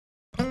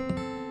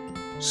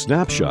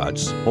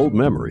Snapshots hold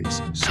memories.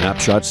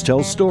 Snapshots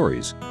tell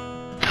stories.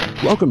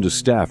 Welcome to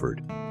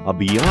Stafford, a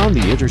beyond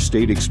the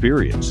interstate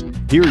experience.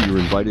 Here you're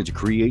invited to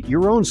create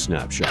your own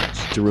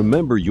snapshots to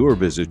remember your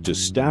visit to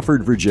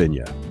Stafford,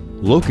 Virginia.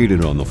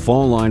 Located on the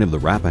fall line of the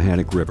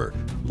Rappahannock River,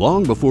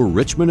 long before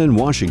Richmond and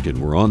Washington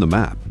were on the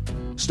map,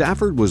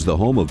 Stafford was the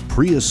home of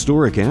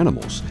prehistoric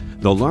animals.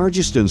 The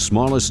largest and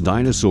smallest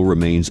dinosaur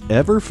remains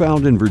ever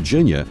found in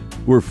Virginia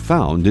were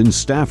found in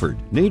Stafford.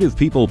 Native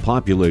people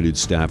populated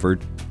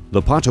Stafford.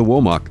 The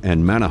Potawatomi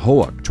and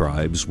Manahoac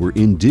tribes were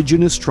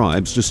indigenous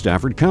tribes to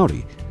Stafford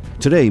County.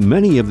 Today,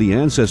 many of the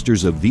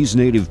ancestors of these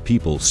native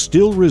people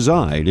still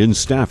reside in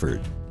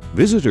Stafford.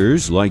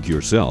 Visitors like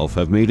yourself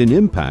have made an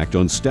impact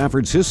on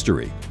Stafford's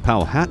history.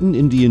 Powhatan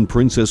Indian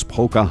Princess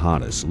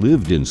Pocahontas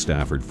lived in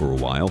Stafford for a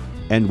while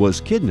and was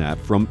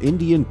kidnapped from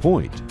Indian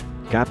Point.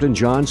 Captain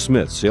John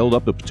Smith sailed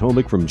up the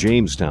Potomac from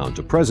Jamestown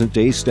to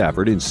present-day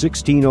Stafford in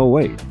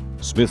 1608.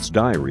 Smith's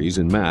diaries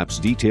and maps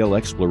detail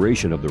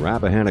exploration of the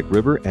Rappahannock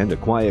River and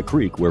Aquia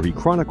Creek, where he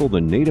chronicled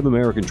the Native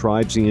American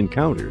tribes he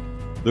encountered.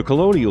 The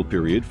colonial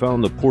period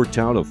found the port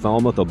town of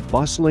Falmouth a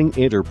bustling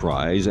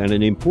enterprise and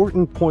an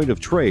important point of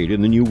trade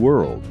in the New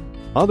World.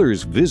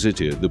 Others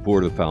visited the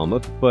port of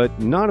Falmouth, but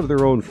not of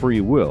their own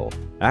free will.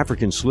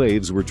 African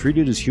slaves were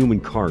treated as human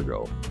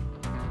cargo.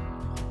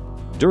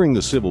 During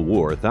the Civil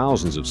War,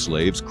 thousands of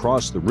slaves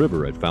crossed the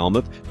river at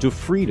Falmouth to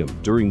freedom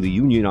during the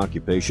Union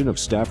occupation of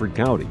Stafford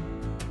County.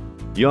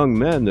 Young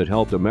men that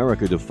helped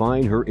America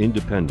define her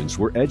independence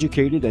were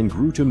educated and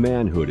grew to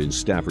manhood in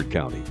Stafford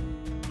County.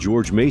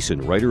 George Mason,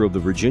 writer of the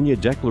Virginia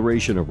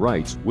Declaration of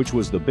Rights, which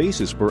was the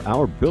basis for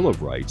our Bill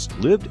of Rights,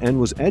 lived and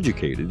was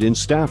educated in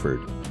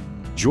Stafford.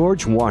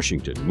 George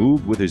Washington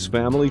moved with his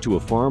family to a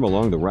farm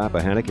along the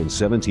Rappahannock in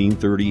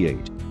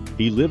 1738.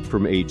 He lived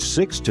from age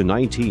 6 to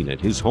 19 at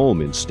his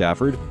home in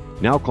Stafford,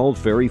 now called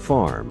Ferry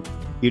Farm.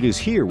 It is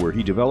here where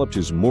he developed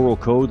his moral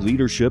code,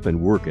 leadership,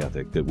 and work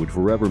ethic that would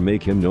forever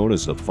make him known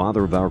as the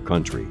father of our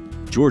country.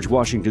 George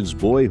Washington's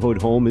boyhood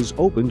home is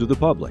open to the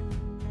public.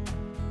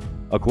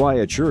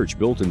 Aquia Church,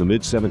 built in the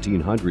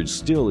mid-1700s,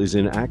 still is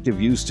in active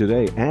use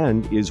today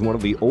and is one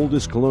of the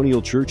oldest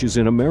colonial churches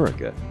in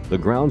America. The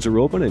grounds are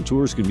open and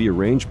tours can be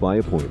arranged by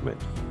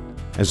appointment.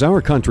 As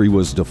our country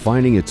was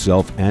defining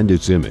itself and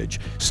its image,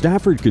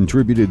 Stafford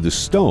contributed the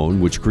stone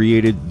which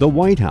created the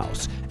White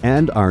House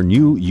and our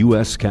new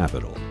U.S.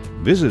 Capitol.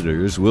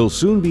 Visitors will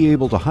soon be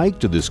able to hike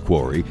to this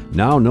quarry,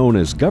 now known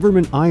as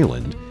Government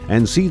Island,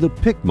 and see the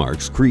pick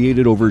marks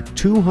created over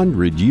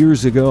 200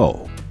 years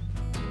ago.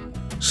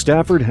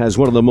 Stafford has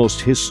one of the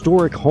most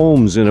historic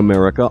homes in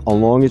America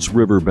along its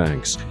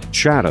riverbanks.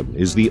 Chatham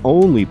is the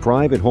only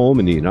private home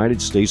in the United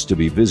States to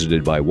be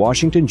visited by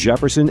Washington,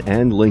 Jefferson,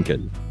 and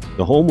Lincoln.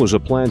 The home was a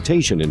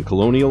plantation in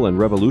colonial and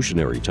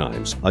Revolutionary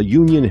times, a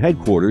Union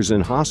headquarters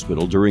and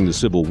hospital during the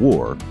Civil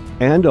War,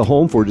 and a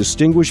home for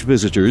distinguished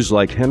visitors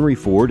like Henry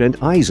Ford and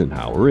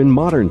Eisenhower in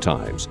modern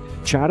times.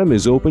 Chatham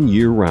is open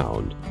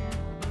year-round.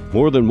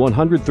 More than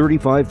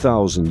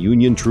 135,000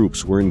 Union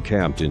troops were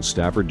encamped in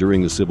Stafford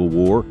during the Civil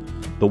War.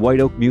 The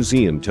White Oak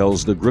Museum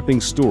tells the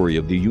gripping story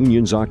of the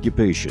Union's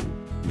occupation.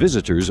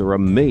 Visitors are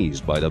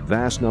amazed by the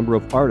vast number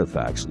of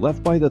artifacts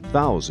left by the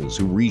thousands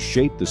who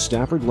reshaped the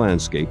Stafford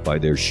landscape by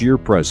their sheer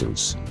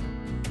presence.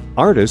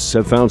 Artists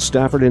have found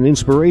Stafford an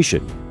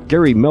inspiration.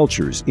 Gary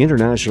Melchers,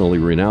 internationally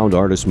renowned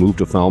artist, moved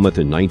to Falmouth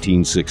in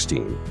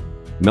 1916.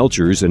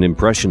 Melchers, an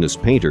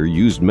impressionist painter,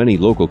 used many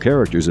local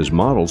characters as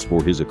models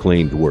for his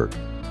acclaimed work.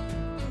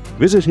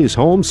 Visit his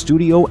home,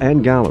 studio,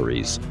 and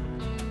galleries.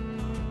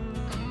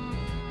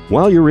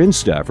 While you're in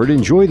Stafford,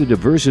 enjoy the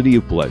diversity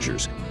of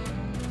pleasures.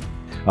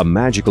 A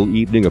magical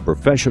evening of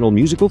professional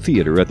musical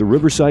theater at the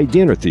Riverside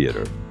Dinner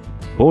Theater.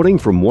 Boating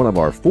from one of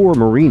our 4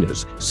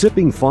 marinas,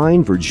 sipping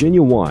fine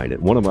Virginia wine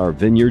at one of our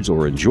vineyards,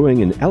 or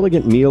enjoying an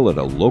elegant meal at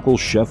a local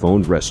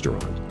chef-owned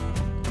restaurant.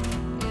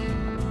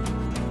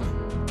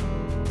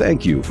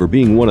 Thank you for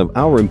being one of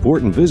our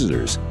important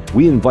visitors.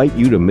 We invite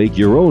you to make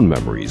your own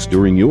memories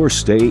during your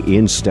stay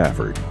in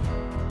Stafford.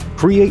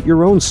 Create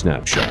your own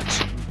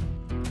snapshots.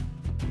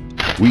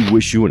 We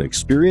wish you an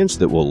experience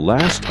that will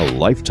last a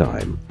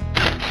lifetime.